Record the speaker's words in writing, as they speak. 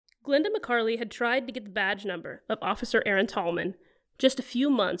Glenda McCarley had tried to get the badge number of Officer Aaron Tallman just a few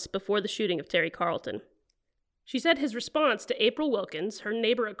months before the shooting of Terry Carlton. She said his response to April Wilkins, her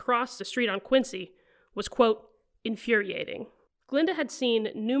neighbor across the street on Quincy, was, quote, infuriating. Glenda had seen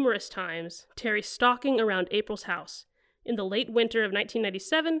numerous times Terry stalking around April's house in the late winter of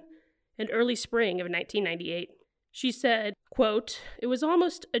 1997 and early spring of 1998. She said, quote, it was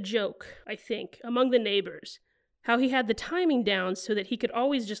almost a joke, I think, among the neighbors, how he had the timing down so that he could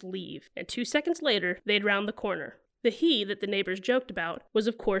always just leave, and 2 seconds later, they'd round the corner. The he that the neighbors joked about was,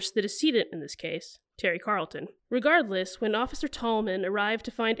 of course, the decedent in this case, Terry Carlton. Regardless, when Officer Tallman arrived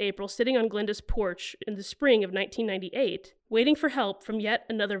to find April sitting on Glenda's porch in the spring of 1998, waiting for help from yet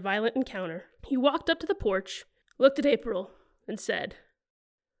another violent encounter, he walked up to the porch, looked at April, and said,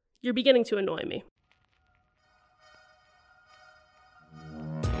 "You're beginning to annoy me."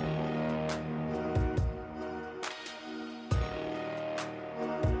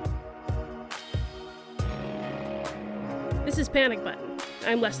 This is Panic Button.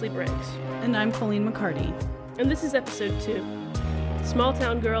 I'm Leslie Briggs. And I'm Colleen McCarty. And this is episode 2, Small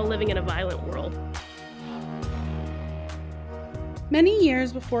Town Girl Living in a Violent World. Many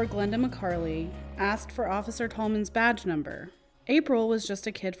years before Glenda McCarley asked for Officer Tallman's badge number, April was just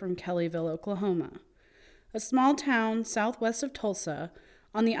a kid from Kellyville, Oklahoma, a small town southwest of Tulsa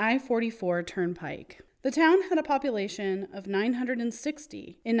on the I-44 turnpike. The town had a population of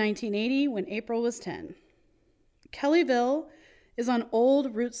 960 in 1980 when April was 10. Kellyville is on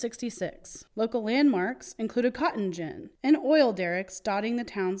old Route 66. Local landmarks include a cotton gin and oil derricks dotting the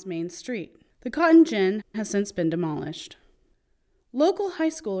town's main street. The cotton gin has since been demolished. Local high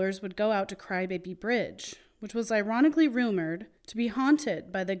schoolers would go out to Crybaby Bridge, which was ironically rumored to be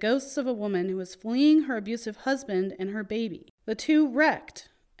haunted by the ghosts of a woman who was fleeing her abusive husband and her baby. The two wrecked,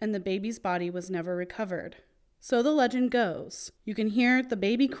 and the baby's body was never recovered. So the legend goes, you can hear the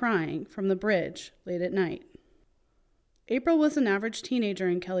baby crying from the bridge late at night. April was an average teenager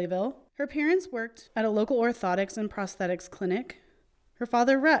in Kellyville. Her parents worked at a local orthotics and prosthetics clinic. Her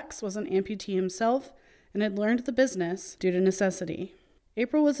father, Rex, was an amputee himself and had learned the business due to necessity.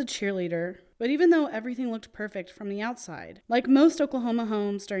 April was a cheerleader, but even though everything looked perfect from the outside, like most Oklahoma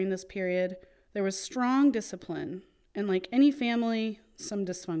homes during this period, there was strong discipline, and like any family, some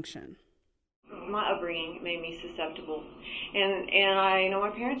dysfunction. My upbringing made me susceptible, and I know my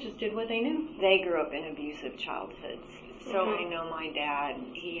parents just did what they knew. They grew up in abusive childhoods, so I know my dad,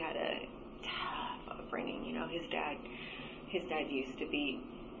 he had a tough upbringing. You know, his dad used to beat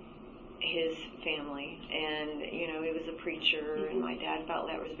his family, and you know, he was a preacher, and my dad felt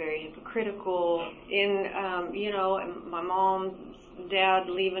that was very hypocritical. And you know, my mom's dad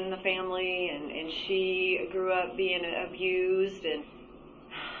leaving the family, and she grew up being abused, and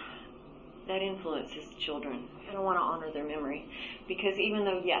that influences children. I don't want to honor their memory, because even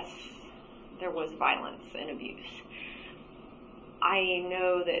though, yes, there was violence and abuse, I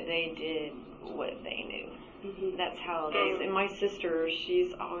know that they did what they knew. Mm-hmm. That's how it is. And my sister,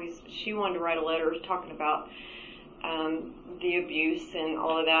 she wanted to write a letter talking about the abuse and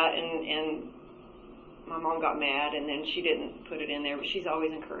all of that, and my mom got mad, and then she didn't put it in there, but she's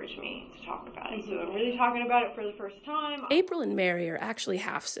always encouraged me to talk about it. So I'm really talking about it for the first time. April and Mary are actually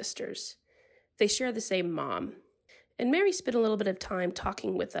half-sisters. They share the same mom. And Mary spent a little bit of time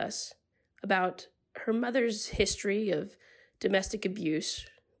talking with us about her mother's history of domestic abuse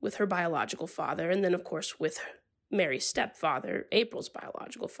with her biological father, and then, of course, with Mary's stepfather, April's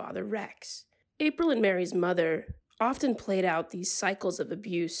biological father, Rex. April and Mary's mother often played out these cycles of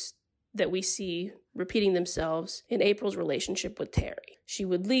abuse that we see repeating themselves in April's relationship with Terry. She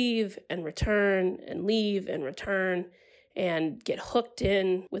would leave and return and leave and return and get hooked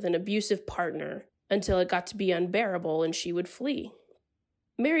in with an abusive partner until it got to be unbearable and she would flee.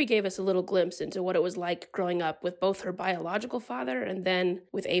 Mary gave us a little glimpse into what it was like growing up with both her biological father and then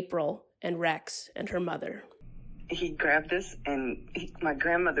with April and Rex and her mother. He grabbed us, and my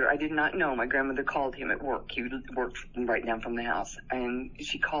grandmother, I did not know, my grandmother called him at work. He worked right down from the house, and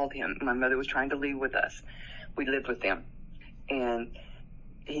she called him. My mother was trying to leave with us. We lived with them, and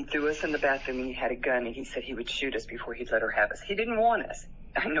he threw us in the bathroom, and he had a gun, and he said he would shoot us before he'd let her have us. He didn't want us.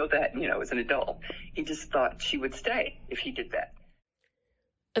 I know that, as an adult. He just thought she would stay if he did that.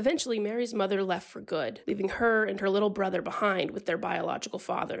 Eventually, Mary's mother left for good, leaving her and her little brother behind with their biological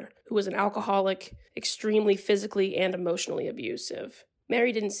father, who was an alcoholic, extremely physically and emotionally abusive.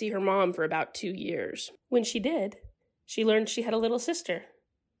 Mary didn't see her mom for about 2 years. When she did, she learned she had a little sister,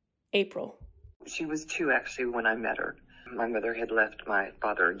 April. She was 2, actually, when I met her. My mother had left my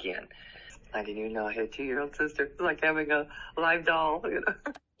father again. I didn't even know I had a 2-year-old sister. It was like having a live doll,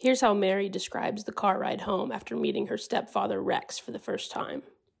 Here's how Mary describes the car ride home after meeting her stepfather, Rex, for the first time.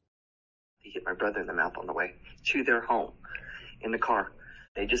 He hit my brother in the mouth on the way to their home in the car.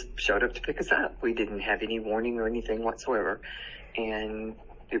 They just showed up to pick us up. We didn't have any warning or anything whatsoever. And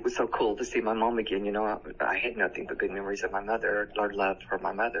it was so cool to see my mom again. You know, I had nothing but good memories of my mother, Lord love for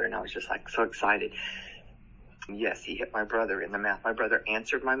my mother, and I was just like so excited. Yes, he hit my brother in the mouth. My brother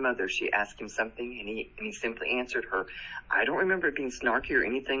answered my mother. She asked him something, and he simply answered her. I don't remember it being snarky or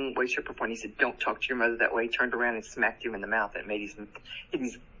anything, way, shape, or form. He said, "Don't talk to your mother that way." He turned around and smacked him in the mouth. It made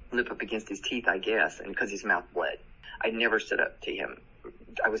his lip up against his teeth, I guess, and because his mouth bled. I never stood up to him.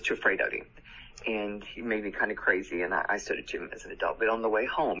 I was too afraid of him. And he made me kind of crazy, and I stood up to him as an adult. But on the way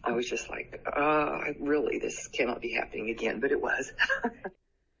home, I was just like, really, this cannot be happening again. But it was.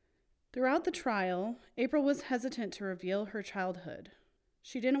 Throughout the trial, April was hesitant to reveal her childhood.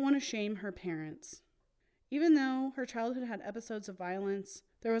 She didn't want to shame her parents. Even though her childhood had episodes of violence,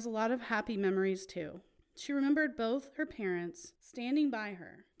 there was a lot of happy memories too. She remembered both her parents standing by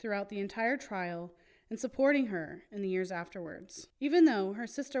her throughout the entire trial and supporting her in the years afterwards. Even though her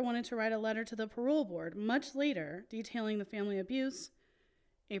sister wanted to write a letter to the parole board much later detailing the family abuse,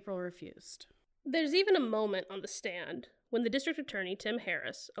 April refused. There's even a moment on the stand when the district attorney, Tim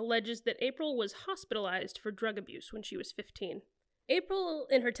Harris, alleges that April was hospitalized for drug abuse when she was 15. April,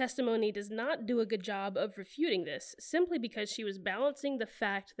 in her testimony, does not do a good job of refuting this, simply because she was balancing the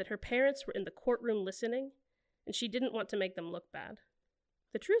fact that her parents were in the courtroom listening, and she didn't want to make them look bad.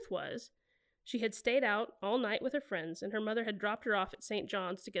 The truth was, she had stayed out all night with her friends, and her mother had dropped her off at St.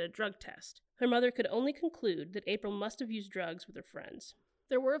 John's to get a drug test. Her mother could only conclude that April must have used drugs with her friends.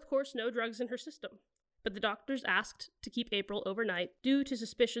 There were, of course, no drugs in her system, but the doctors asked to keep April overnight due to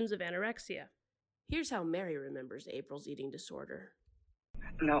suspicions of anorexia. Here's how Mary remembers April's eating disorder.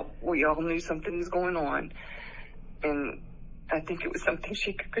 No, we all knew something was going on, and I think it was something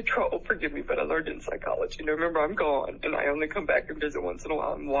she could control. Forgive me, but I learned in psychology. And remember, I'm gone, and I only come back and visit once in a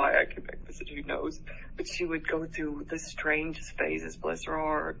while, and why I came back and visit, who knows. But she would go through the strangest phases, bless her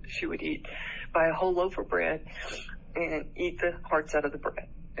heart. She would buy a whole loaf of bread and eat the hearts out of the bread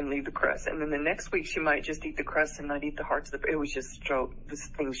and leave the crust. And then the next week, she might just eat the crust and not eat the hearts of the bread. It was just the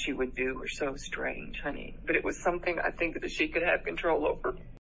things she would do were so strange, honey. But it was something I think that she could have control over.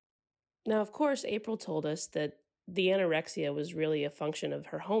 Now, of course, April told us that the anorexia was really a function of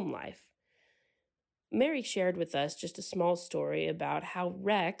her home life. Mary shared with us just a small story about how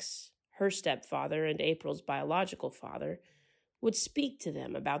Rex, her stepfather and April's biological father, would speak to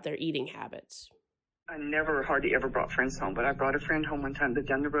them about their eating habits. I never hardly ever brought friends home, but I brought a friend home one time, lived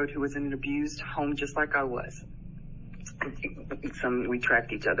down the road, who was in an abused home just like I was. We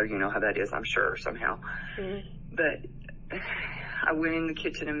tracked each other, you know how that is, I'm sure, somehow. Mm-hmm. But I went in the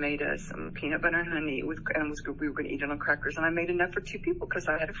kitchen and made us some peanut butter and honey. We were going to eat it on crackers, and I made enough for 2 people because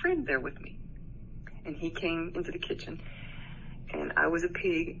I had a friend there with me. And he came into the kitchen, and I was a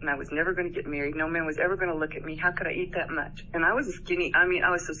pig, and I was never going to get married. No man was ever going to look at me. How could I eat that much? And I was skinny. I mean, I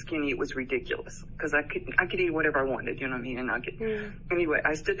was so skinny it was ridiculous because I could eat whatever I wanted, you know what I mean? And Anyway,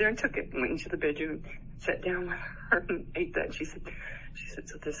 I stood there and took it and went into the bedroom, sat down with her and ate that. And she said,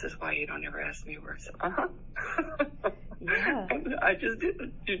 so this is why you don't ever ask me where. I said, Yeah. And I just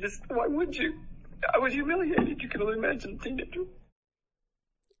didn't. Why would you? I was humiliated. You can only imagine a teenager.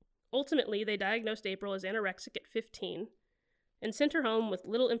 Ultimately, they diagnosed April as anorexic at 15 and sent her home with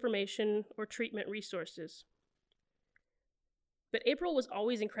little information or treatment resources. But April was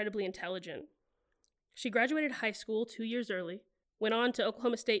always incredibly intelligent. She graduated high school 2 years early, went on to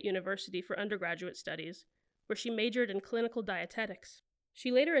Oklahoma State University for undergraduate studies, where she majored in clinical dietetics. She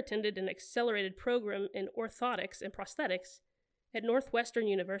later attended an accelerated program in orthotics and prosthetics at Northwestern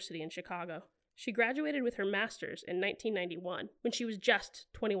University in Chicago. She graduated with her master's in 1991, when she was just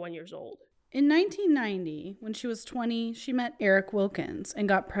 21 years old. In 1990, when she was 20, she met Eric Wilkins and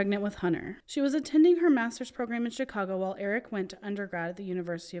got pregnant with Hunter. She was attending her master's program in Chicago while Eric went to undergrad at the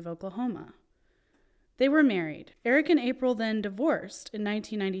University of Oklahoma. They were married. Eric and April then divorced in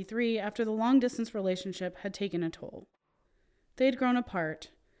 1993 after the long-distance relationship had taken a toll. They had grown apart,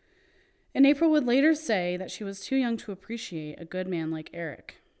 and April would later say that she was too young to appreciate a good man like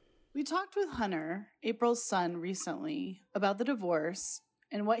Eric. We talked with Hunter, April's son, recently about the divorce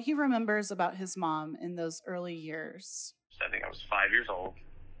and what he remembers about his mom in those early years. I think I was 5 years old,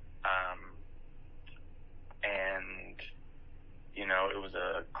 and, you know, it was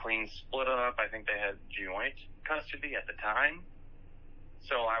a clean split up. I think they had joint custody at the time,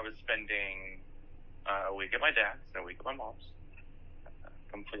 so I was spending a week at my dad's and a week at my mom's.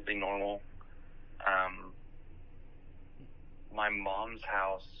 Completely normal. My mom's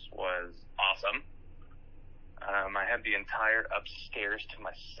house was awesome. I had the entire upstairs to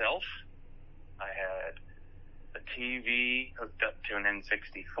myself. I had a TV hooked up to an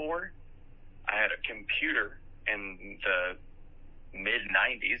N64. I had a computer in the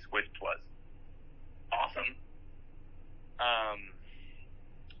mid-90s, which was awesome. I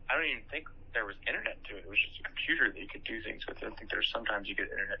don't even think there was internet to it. It was just a computer that you could do things with. I think there's sometimes you get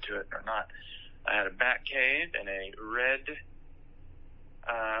internet to it or not. I had a bat cave and a red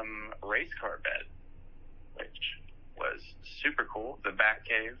race car bed, which was super cool. The bat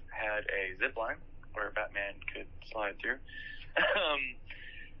cave had a zip line where Batman could slide through.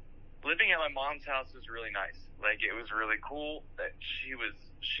 Living at my mom's house was really nice. Like, it was really cool that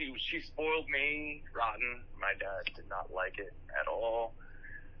she spoiled me rotten. My dad did not like it at all.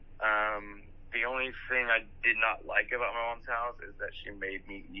 The only thing I did not like about my mom's house is that she made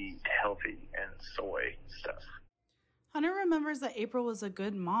me eat healthy and soy stuff. Hunter remembers that April was a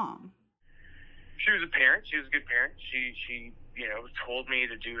good mom. She was a parent. She was a good parent. She told me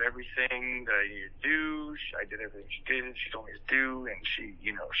to do everything that I needed to do. I did everything she did. She told me to do,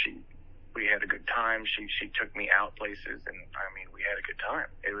 and we had a good time. She took me out places, and we had a good time.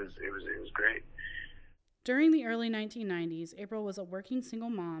 It was great. During the early 1990s, April was a working single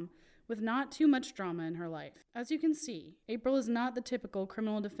mom with not too much drama in her life. As you can see, April is not the typical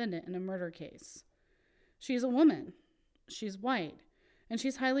criminal defendant in a murder case. She's a woman, she's white, and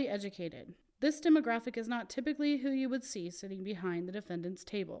she's highly educated. This demographic is not typically who you would see sitting behind the defendant's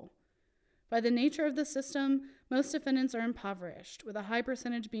table. By the nature of the system, most defendants are impoverished, with a high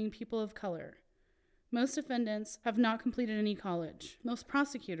percentage being people of color. Most defendants have not completed any college. Most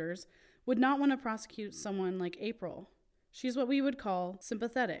prosecutors would not want to prosecute someone like April. She's what we would call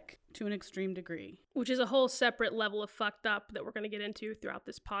sympathetic to an extreme degree. Which is a whole separate level of fucked up that we're going to get into throughout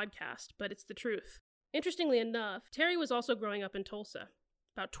this podcast, but it's the truth. Interestingly enough, Terry was also growing up in Tulsa,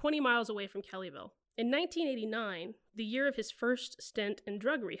 about 20 miles away from Kellyville. In 1989, the year of his first stint in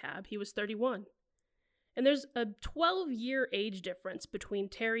drug rehab, he was 31. And there's a 12-year age difference between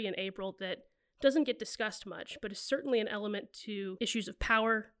Terry and April that doesn't get discussed much, but is certainly an element to issues of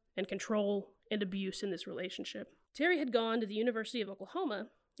power and control and abuse in this relationship. Terry had gone to the University of Oklahoma,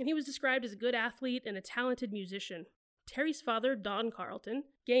 and he was described as a good athlete and a talented musician. Terry's father, Don Carlton,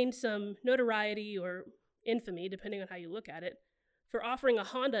 gained some notoriety or infamy, depending on how you look at it, for offering a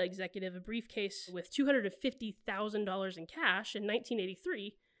Honda executive a briefcase with $250,000 in cash in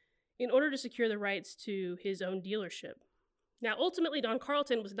 1983 in order to secure the rights to his own dealership. Now, ultimately, Don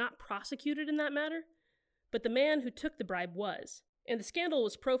Carlton was not prosecuted in that matter, but the man who took the bribe was. And the scandal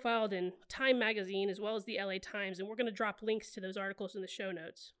was profiled in Time magazine as well as the LA Times, and we're going to drop links to those articles in the show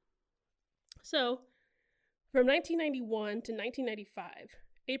notes. So, from 1991 to 1995,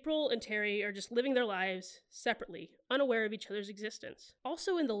 April and Terry are just living their lives separately, unaware of each other's existence.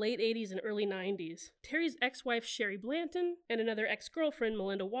 Also in the late 80s and early 90s, Terry's ex-wife Sherry Blanton and another ex-girlfriend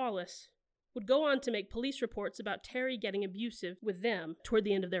Melinda Wallace would go on to make police reports about Terry getting abusive with them toward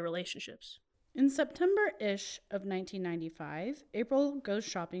the end of their relationships. In September-ish of 1995, April goes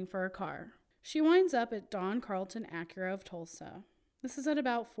shopping for a car. She winds up at Don Carlton Acura of Tulsa. This is at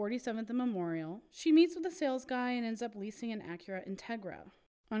about 47th and Memorial. She meets with a sales guy and ends up leasing an Acura Integra.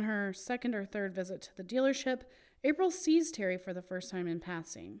 On her second or third visit to the dealership, April sees Terry for the first time in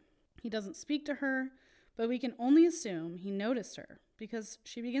passing. He doesn't speak to her, but we can only assume he noticed her because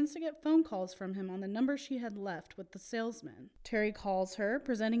she begins to get phone calls from him on the number she had left with the salesman. Terry calls her,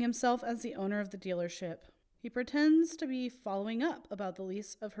 presenting himself as the owner of the dealership. He pretends to be following up about the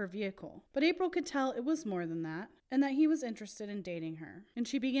lease of her vehicle, but April could tell it was more than that, and that he was interested in dating her, and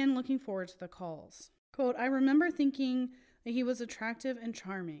she began looking forward to the calls. Quote, "I remember thinking that he was attractive and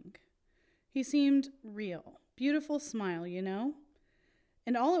charming. He seemed real, beautiful smile, you know?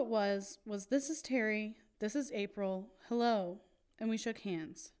 And all it was, this is Terry, this is April, hello, and we shook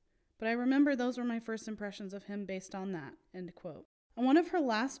hands. But I remember those were my first impressions of him based on that," end quote. On one of her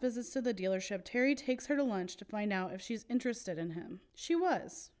last visits to the dealership, Terry takes her to lunch to find out if she's interested in him. She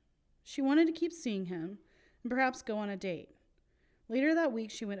was. She wanted to keep seeing him and perhaps go on a date. Later that week,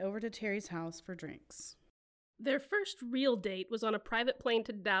 she went over to Terry's house for drinks. Their first real date was on a private plane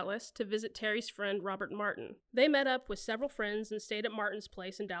to Dallas to visit Terry's friend Robert Martin. They met up with several friends and stayed at Martin's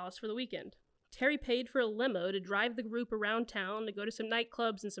place in Dallas for the weekend. Terry paid for a limo to drive the group around town to go to some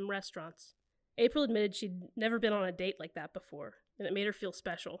nightclubs and some restaurants. April admitted she'd never been on a date like that before, and it made her feel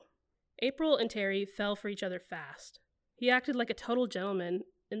special. April and Terry fell for each other fast. He acted like a total gentleman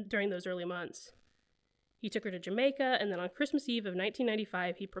during those early months. He took her to Jamaica, and then on Christmas Eve of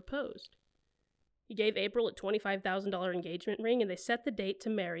 1995, he proposed. He gave April a $25,000 engagement ring, and they set the date to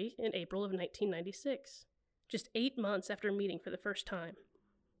marry in April of 1996, just 8 months after meeting for the first time.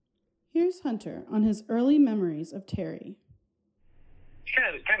 Here's Hunter on his early memories of Terry. He's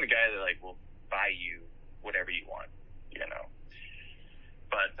kind of the guy that will buy you whatever you want, you know.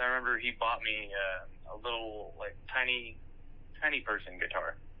 But I remember he bought me a little, like, tiny person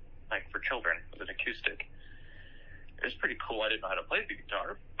guitar, like, for children. It was an acoustic. It was pretty cool. I didn't know how to play the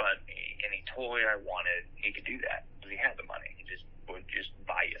guitar, but any toy I wanted, he could do that because he had the money. He would just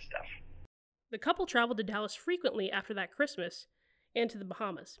buy you stuff. The couple traveled to Dallas frequently after that Christmas and to the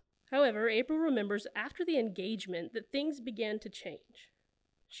Bahamas. However, April remembers after the engagement that things began to change.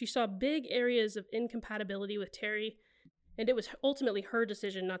 She saw big areas of incompatibility with Terry, and it was ultimately her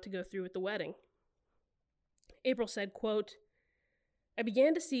decision not to go through with the wedding. April said, quote, "I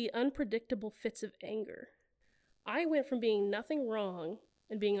began to see unpredictable fits of anger. I went from being nothing wrong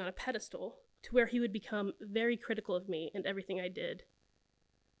and being on a pedestal to where he would become very critical of me and everything I did.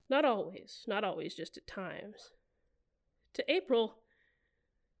 Not always, just at times." To April,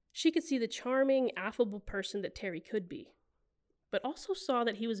 she could see the charming, affable person that Terry could be, but also saw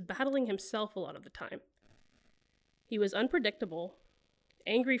that he was battling himself a lot of the time. He was unpredictable,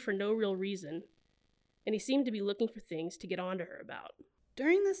 angry for no real reason, and he seemed to be looking for things to get onto her about.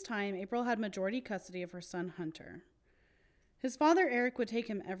 During this time, April had majority custody of her son, Hunter. His father, Eric, would take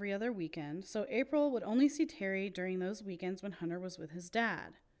him every other weekend, so April would only see Terry during those weekends when Hunter was with his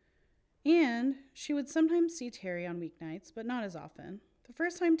dad. And she would sometimes see Terry on weeknights, but not as often. The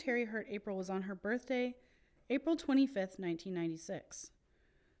first time Terry heard April was on her birthday, April 25th, 1996.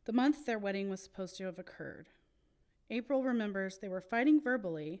 The month their wedding was supposed to have occurred. April remembers they were fighting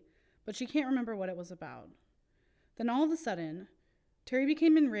verbally, but she can't remember what it was about. Then all of a sudden, Terry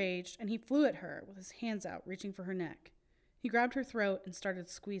became enraged and he flew at her with his hands out, reaching for her neck. He grabbed her throat and started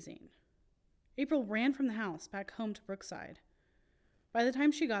squeezing. April ran from the house back home to Brookside. By the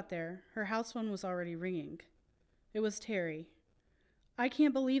time she got there, her house phone was already ringing. It was Terry. "I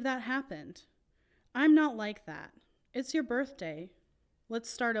can't believe that happened. I'm not like that. It's your birthday. Let's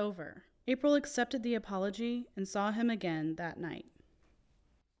start over." April accepted the apology and saw him again that night.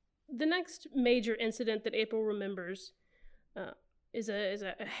 The next major incident that April remembers is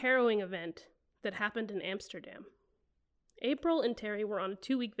a harrowing event that happened in Amsterdam. April and Terry were on a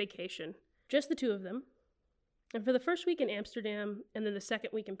 2-week vacation, just the two of them, and for the first week in Amsterdam and then the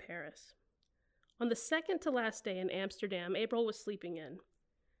second week in Paris. On the second to last day in Amsterdam, April was sleeping in.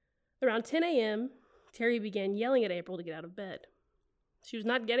 Around 10 a.m., Terry began yelling at April to get out of bed. She was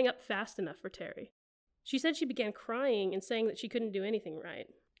not getting up fast enough for Terry. She said she began crying and saying that she couldn't do anything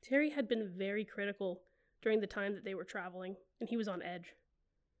right. Terry had been very critical during the time that they were traveling, and he was on edge.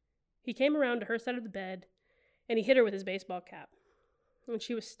 He came around to her side of the bed, and he hit her with his baseball cap. And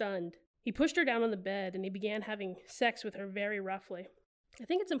she was stunned. He pushed her down on the bed, and he began having sex with her very roughly. I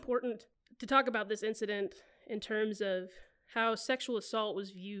think it's important to talk about this incident in terms of how sexual assault was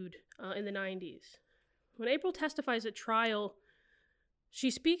viewed in the 90s. When April testifies at trial,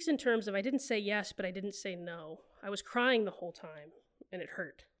 she speaks in terms of, "I didn't say yes, but I didn't say no. I was crying the whole time, and it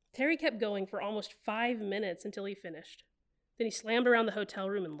hurt." Terry kept going for almost 5 minutes until he finished. Then he slammed around the hotel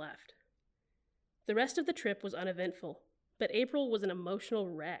room and left. The rest of the trip was uneventful, but April was an emotional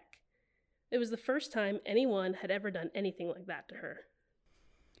wreck. It was the first time anyone had ever done anything like that to her.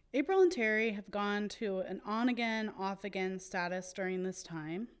 April and Terry have gone to an on-again, off-again status during this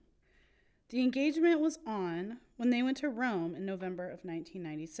time. The engagement was on when they went to Rome in November of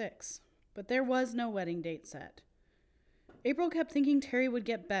 1996, but there was no wedding date set. April kept thinking Terry would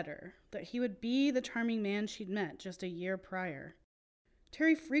get better, that he would be the charming man she'd met just a year prior.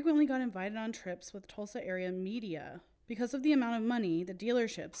 Terry frequently got invited on trips with Tulsa area media because of the amount of money the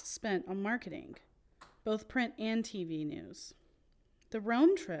dealerships spent on marketing, both print and TV news. The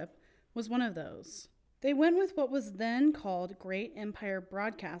Rome trip was one of those. They went with what was then called Great Empire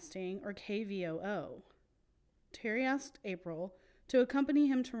Broadcasting, or KVOO. Terry asked April to accompany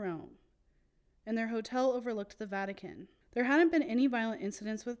him to Rome, and their hotel overlooked the Vatican. There hadn't been any violent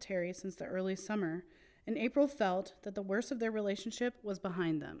incidents with Terry since the early summer, and April felt that the worst of their relationship was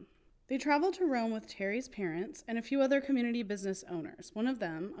behind them. They traveled to Rome with Terry's parents and a few other community business owners, one of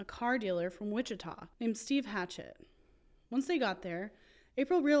them a car dealer from Wichita named Steve Hatchett. Once they got there,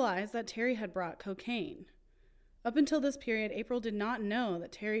 April realized that Terry had brought cocaine. Up until this period, April did not know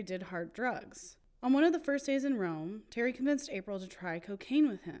that Terry did hard drugs. On one of the first days in Rome, Terry convinced April to try cocaine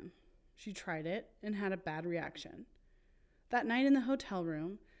with him. She tried it and had a bad reaction. That night in the hotel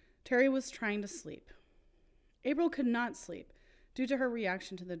room, Terry was trying to sleep. April could not sleep due to her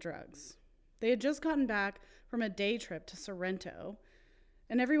reaction to the drugs. They had just gotten back from a day trip to Sorrento,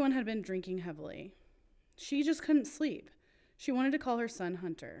 and everyone had been drinking heavily. She just couldn't sleep. She wanted to call her son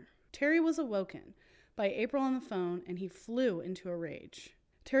Hunter. Terry was awoken by April on the phone, and he flew into a rage.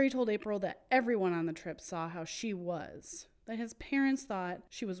 Terry told April that everyone on the trip saw how she was, that his parents thought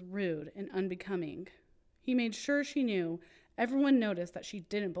she was rude and unbecoming. He made sure she knew Everyone noticed that she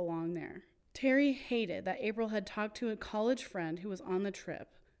didn't belong there. Terry hated that April had talked to a college friend who was on the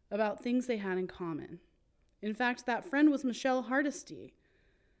trip about things they had in common. In fact, that friend was Michelle Hardesty.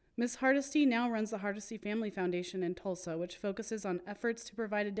 Miss Hardesty now runs the Hardesty Family Foundation in Tulsa, which focuses on efforts to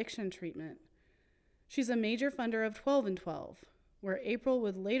provide addiction treatment. She's a major funder of 12 and 12, where April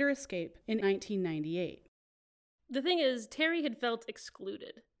would later escape in 1998. The thing is, Terry had felt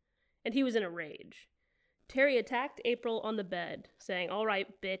excluded, and he was in a rage. Terry attacked April on the bed, saying, "All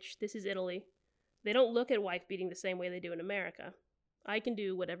right, bitch, this is Italy. They don't look at wife beating the same way they do in America. I can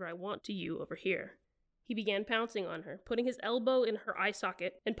do whatever I want to you over here." He began pouncing on her, putting his elbow in her eye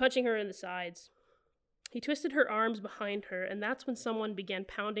socket and punching her in the sides. He twisted her arms behind her, and that's when someone began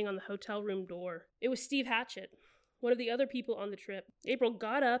pounding on the hotel room door. It was Steve Hatchett, one of the other people on the trip. April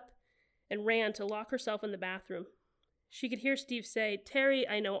got up and ran to lock herself in the bathroom. She could hear Steve say, "Terry,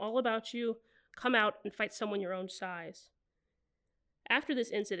 I know all about you. Come out and fight someone your own size." After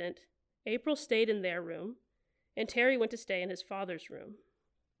this incident, April stayed in their room, and Terry went to stay in his father's room.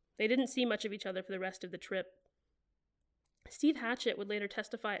 They didn't see much of each other for the rest of the trip. Steve Hatchett would later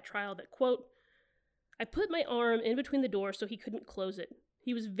testify at trial that, quote, "I put my arm in between the door so he couldn't close it.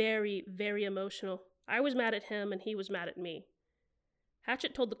 He was very, very emotional. I was mad at him and he was mad at me."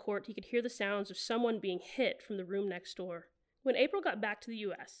 Hatchett told the court he could hear the sounds of someone being hit from the room next door. When April got back to the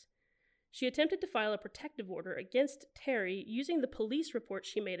U.S., she attempted to file a protective order against Terry using the police report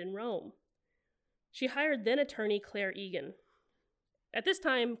she made in Rome. She hired then-attorney Claire Egan. At this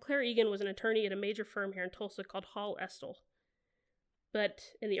time, Claire Egan was an attorney at a major firm here in Tulsa called Hall Estel.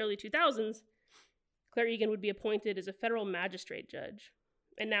 But in the early 2000s, Claire Egan would be appointed as a federal magistrate judge.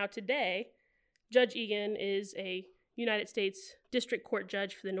 And now today, Judge Egan is a United States District Court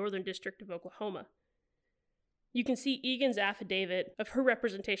judge for the Northern District of Oklahoma. You can see Egan's affidavit of her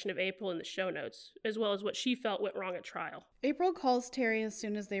representation of April in the show notes, as well as what she felt went wrong at trial. April calls Terry as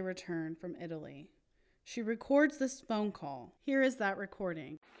soon as they return from Italy. She records this phone call. Here is that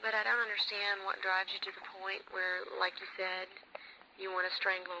recording. But I don't understand what drives you to the point where, like you said, you want to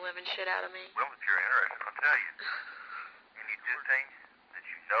strangle the living shit out of me. Well, if you're interested, I'll tell you. And you do things that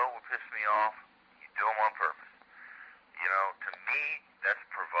you know will piss me off, you do them on purpose. You know, to me, that's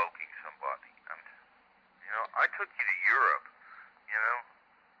provoking somebody. You know, I took you to Europe, you know.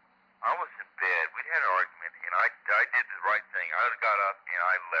 I was in bed. We'd had an argument, and I did the right thing. I got up, and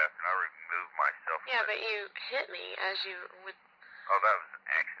I left, and I removed myself. Yeah, but you hit me as you would... Oh, that was an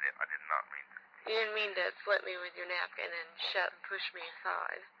accident. I did not mean to. You didn't mean to flip me with your napkin and shut and push me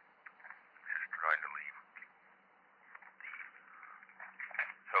aside. Just trying to leave.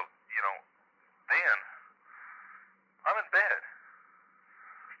 So, you know, then, I'm in bed.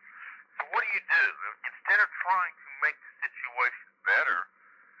 So what do? Instead of trying to make the situation better,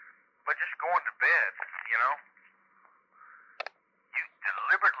 by just going to bed, you know, you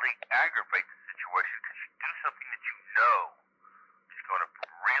deliberately aggravate the situation because you do something that you know is going to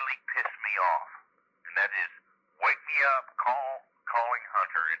really piss me off. And that is wake me up, calling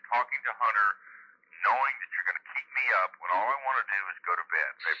Hunter and talking to Hunter, knowing that you're going to keep me up when all I want to do is go to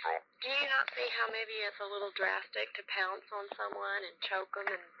bed. April? Do you not see how maybe it's a little drastic to pounce on someone and choke them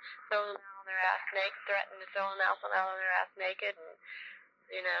and throw them out on their ass naked, threaten to throw them out on their ass naked, and,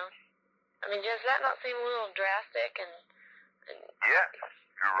 you know, I mean, does that not seem a little drastic? And yes,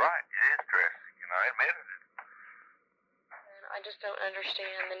 you're right. It is drastic, and I admitted it. And I just don't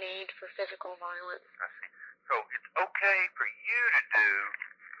understand the need for physical violence. I see. So it's okay for you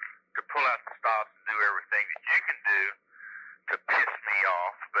to pull out the stops and do everything that you can do to piss me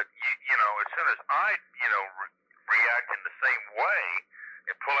off, but you know, as soon as I, you know, react in the same way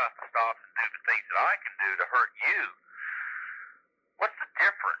and pull out the stops and do the things that I can do to hurt you, what's the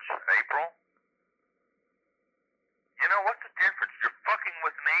difference, April? You know, what's the difference? You're fucking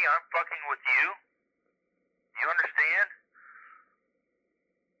with me, I'm fucking with you. You understand?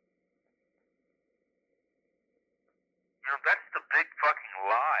 You know, that's the big fucking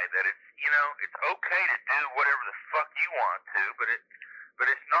lie, that it's, you know, it's okay to do whatever the fuck you want to, but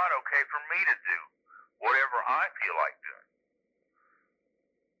it's not okay for me to do whatever I feel like doing.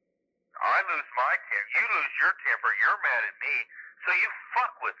 I lose my temper, you lose your temper, you're mad at me, so you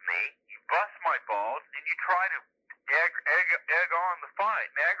fuck with me, you bust my balls, and you try to egg on the fight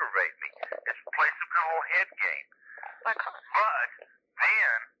and aggravate me. It's play some little head game. But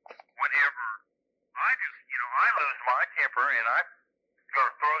then, whenever I do, you know, I lose my temper and I go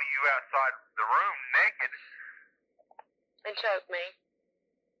to throw you outside the room naked. And choke me.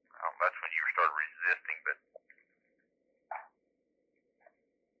 Well, that's when you start resisting, but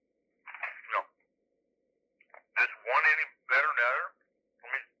you know, is one any better than the other?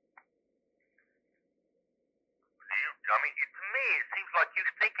 I mean, it's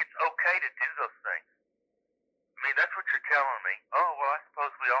it's okay to do those things. I mean, that's what you're telling me. Oh, well, I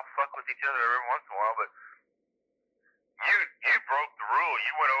suppose we all fuck with each other every once in a while, but you broke the rule.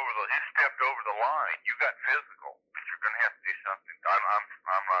 You stepped over the line. You got physical. But you're going to have to do something.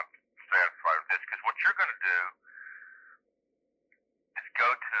 I'm not satisfied with this, because what you're going to do is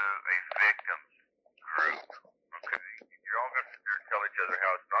go to a victims group. Okay, you're all going to sit there and tell each other how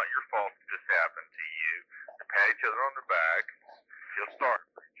it's not your fault that this happened to you. To pat each other on the back, feel sorry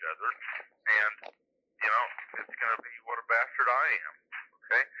for each other, and it's going to be what a bastard I am.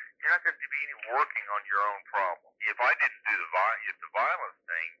 Okay, you're not going to be any working on your own problem. If I didn't do if the violence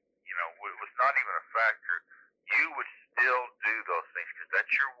thing, was not even a factor, you would still do those things because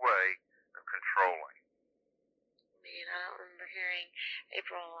that's your way of controlling. I mean, I don't remember hearing,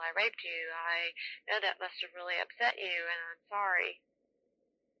 April, I raped you. I know that must have really upset you, and I'm sorry.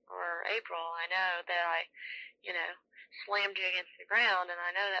 Or, April, I know that I, slammed you against the ground, and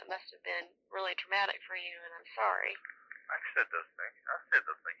I know that must have been really traumatic for you, and I'm sorry. I've said those things.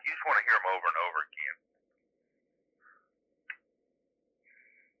 You just want to hear them over and over again.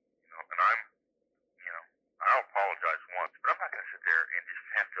 And I'll apologize once, but I'm not going to sit there and just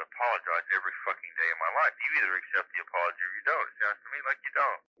have to apologize every fucking day of my life. You either accept the apology or you don't. It sounds to me like you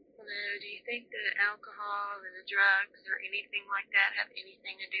don't. Well, now, do you think that alcohol and the drugs or anything like that have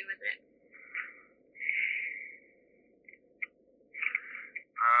anything to do with it?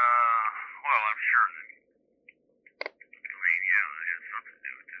 Well, I'm sure that, it has something to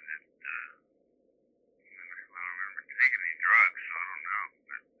do with it. I don't remember taking any drugs, so I don't know.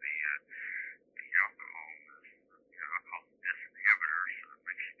 But the alcohol is, alcohol disinhibitor, so it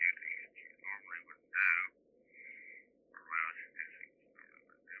makes you do things that you normally wouldn't do, or allows you to do things you normally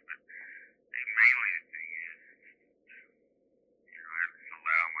wouldn't do. But mainly the thing is, I just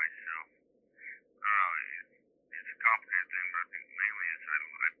allow myself, it's a complicated thing, but I think mainly is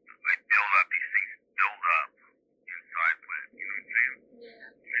I build up these things, build up inside, but you know what I'm saying? Yeah.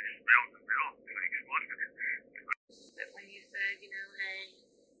 They just build and they explode. But when you said, hey,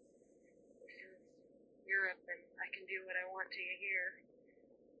 this is Europe and I can do what I want to you here,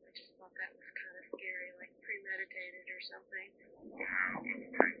 I just thought that was kind of scary, like premeditated or something.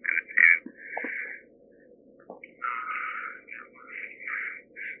 Pretty good, too.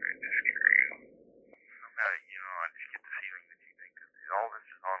 Somehow, I just get the feeling that you think that all this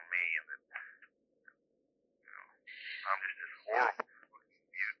is on me and that, I'm just this horrible fucking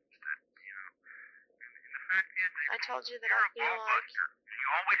mutant that, and the fact is that I told you that you're I a feel like... bullbuster. You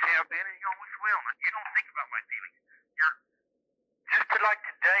always have been and you always will. You don't think about my feelings. You're just like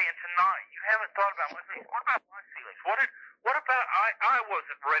today and tonight. You haven't thought about my feelings. What about my feelings? What about I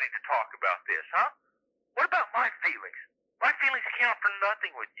wasn't ready to talk about this, huh? What about my feelings? My feelings count for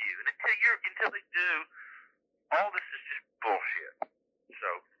nothing with you. And until they do, all this is just bullshit.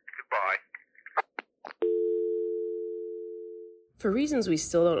 So, goodbye. For reasons we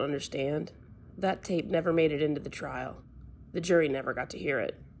still don't understand, that tape never made it into the trial. The jury never got to hear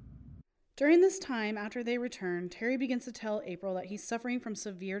it. During this time, after they return, Terry begins to tell April that he's suffering from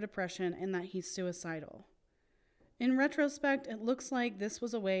severe depression and that he's suicidal. In retrospect, it looks like this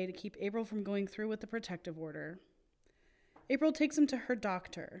was a way to keep April from going through with the protective order. April takes him to her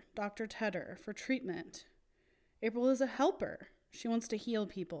doctor, Dr. Tedder, for treatment. April is a helper. She wants to heal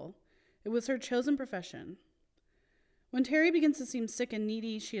people. It was her chosen profession. When Terry begins to seem sick and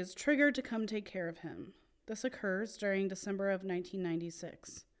needy, she is triggered to come take care of him. This occurs during December of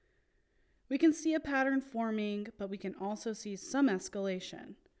 1996. We can see a pattern forming, but we can also see some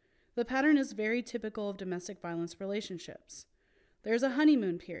escalation. The pattern is very typical of domestic violence relationships. There's a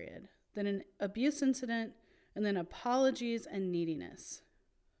honeymoon period, then an abuse incident, and then apologies and neediness.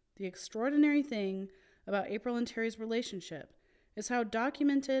 The extraordinary thing about April and Terry's relationship is how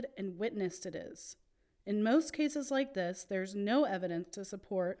documented and witnessed it is. In most cases like this, there's no evidence to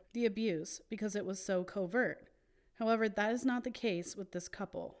support the abuse because it was so covert. However, that is not the case with this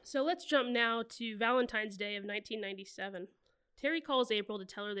couple. So let's jump now to Valentine's Day of 1997. Terry calls April to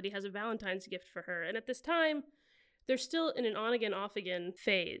tell her that he has a Valentine's gift for her, and at this time, they're still in an on-again, off-again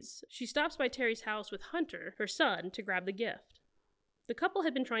phase. She stops by Terry's house with Hunter, her son, to grab the gift. The couple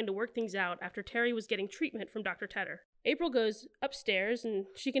had been trying to work things out after Terry was getting treatment from Dr. Tedder. April goes upstairs, and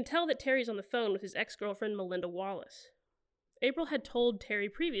she can tell that Terry's on the phone with his ex-girlfriend, Melinda Wallace. April had told Terry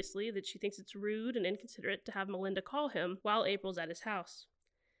previously that she thinks it's rude and inconsiderate to have Melinda call him while April's at his house.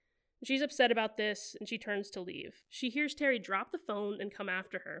 She's upset about this, and she turns to leave. She hears Terry drop the phone and come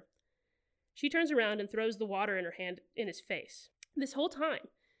after her. She turns around and throws the water in her hand in his face. This whole time,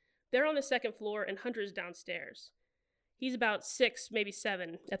 they're on the second floor and Hunter's downstairs. He's about 6, maybe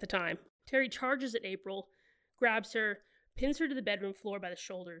 7 at the time. Terry charges at April, grabs her, pins her to the bedroom floor by the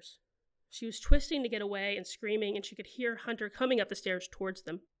shoulders. She was twisting to get away and screaming, and she could hear Hunter coming up the stairs towards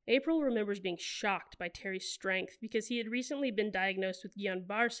them. April remembers being shocked by Terry's strength because he had recently been diagnosed with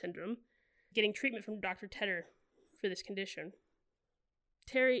Guillain-Barré syndrome, getting treatment from Dr. Tedder for this condition.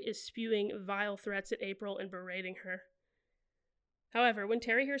 Terry is spewing vile threats at April and berating her. However, when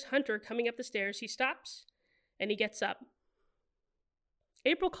Terry hears Hunter coming up the stairs, he stops and he gets up.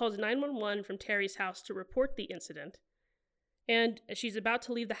 April calls 911 from Terry's house to report the incident, and as she's about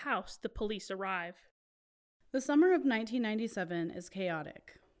to leave the house, the police arrive. The summer of 1997 is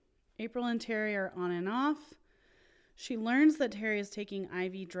chaotic. April and Terry are on and off. She learns that Terry is taking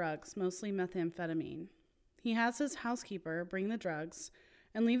IV drugs, mostly methamphetamine. He has his housekeeper bring the drugs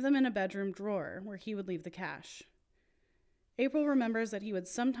and leave them in a bedroom drawer where he would leave the cash. April remembers that he would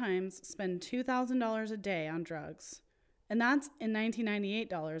sometimes spend $2,000 a day on drugs. And that's in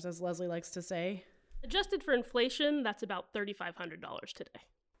 $1,998, as Leslie likes to say. Adjusted for inflation, that's about $3,500 today.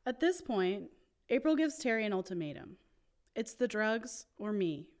 At this point, April gives Terry an ultimatum. It's the drugs or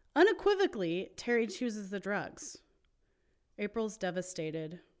me. Unequivocally, Terry chooses the drugs. April's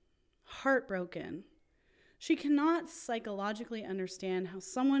devastated, heartbroken. She cannot psychologically understand how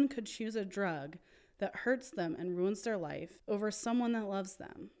someone could choose a drug that hurts them and ruins their life over someone that loves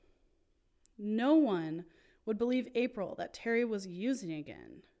them. No one would believe April that Terry was using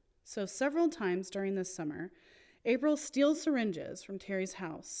again. So several times during this summer, April steals syringes from Terry's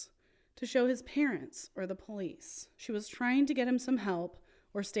house to show his parents or the police. She was trying to get him some help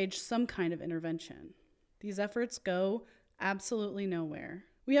or stage some kind of intervention. These efforts go absolutely nowhere.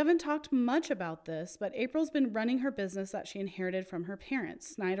 We haven't talked much about this, but April's been running her business that she inherited from her parents,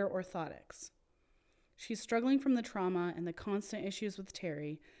 Snyder Orthotics. She's struggling from the trauma and the constant issues with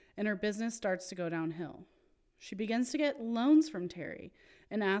Terry, and her business starts to go downhill. She begins to get loans from Terry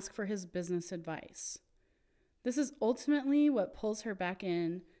and ask for his business advice. This is ultimately what pulls her back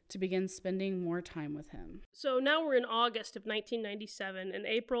in to begin spending more time with him. So now we're in August of 1997, and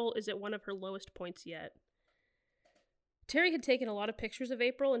April is at one of her lowest points yet. Terry had taken a lot of pictures of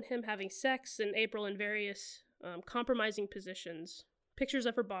April and him having sex, and April in various compromising positions. Pictures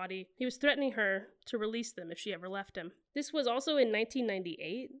of her body. He was threatening her to release them if she ever left him. This was also in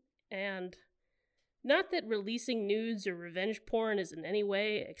 1998, and not that releasing nudes or revenge porn is in any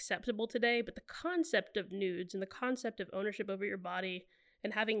way acceptable today, but the concept of nudes and the concept of ownership over your body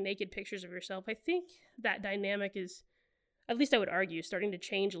and having naked pictures of yourself, I think that dynamic is, at least I would argue, starting to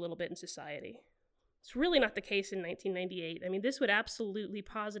change a little bit in society. It's really not the case in 1998. I mean, this would absolutely,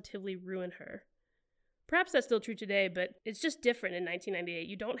 positively ruin her. Perhaps that's still true today, but it's just different in 1998.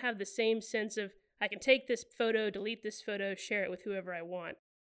 You don't have the same sense of, I can take this photo, delete this photo, share it with whoever I want.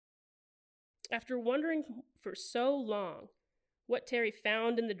 After wondering for so long what Terry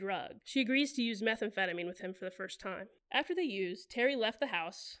found in the drug, she agrees to use methamphetamine with him for the first time. After they used, Terry left the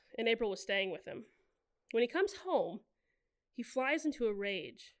house, and April was staying with him. When he comes home, he flies into a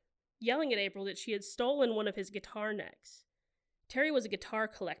rage, yelling at April that she had stolen one of his guitar necks. Terry was a guitar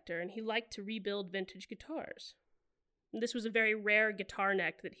collector, and he liked to rebuild vintage guitars. And this was a very rare guitar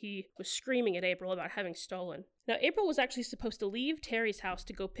neck that he was screaming at April about having stolen. Now, April was actually supposed to leave Terry's house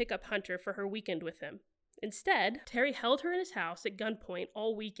to go pick up Hunter for her weekend with him. Instead, Terry held her in his house at gunpoint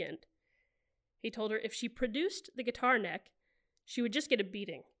all weekend. He told her if she produced the guitar neck, she would just get a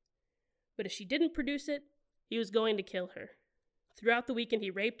beating. But if she didn't produce it, he was going to kill her. Throughout the weekend, he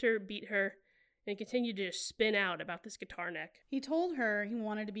raped her, beat her, and continued to just spin out about this guitar neck. He told her he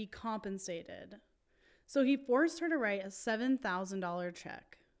wanted to be compensated. So he forced her to write a $7,000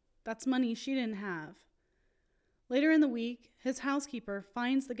 check. That's money she didn't have. Later in the week, his housekeeper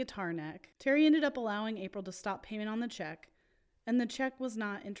finds the guitar neck. Terry ended up allowing April to stop payment on the check, and the check was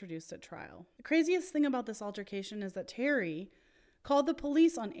not introduced at trial. The craziest thing about this altercation is that Terry called the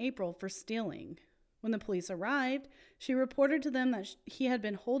police on April for stealing. When the police arrived, she reported to them that he had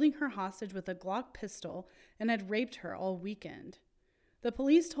been holding her hostage with a Glock pistol and had raped her all weekend. The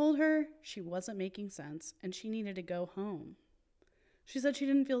police told her she wasn't making sense and she needed to go home. She said she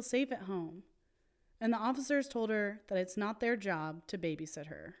didn't feel safe at home, and the officers told her that it's not their job to babysit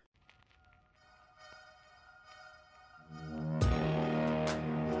her.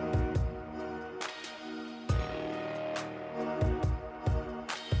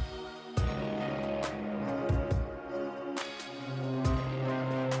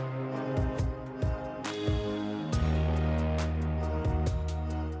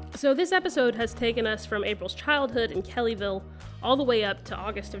 So this episode has taken us from April's childhood in Kellyville all the way up to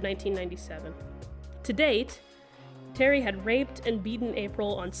August of 1997. To date, Terry had raped and beaten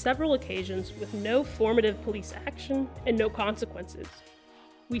April on several occasions with no formative police action and no consequences.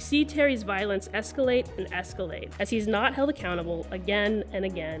 We see Terry's violence escalate and escalate. As he's not held accountable again and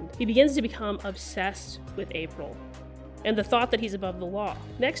again, he begins to become obsessed with April and the thought that he's above the law.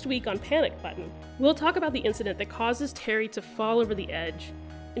 Next week on Panic Button, we'll talk about the incident that causes Terry to fall over the edge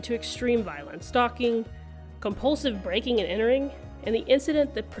into extreme violence, stalking, compulsive breaking and entering, and the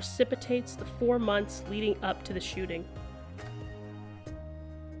incident that precipitates the 4 months leading up to the shooting.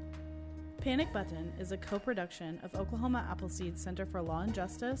 Panic Button is a co-production of Oklahoma Appleseed Center for Law and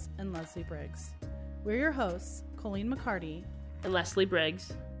Justice and Leslie Briggs. We're your hosts, Colleen McCarty and Leslie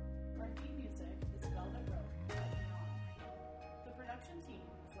Briggs.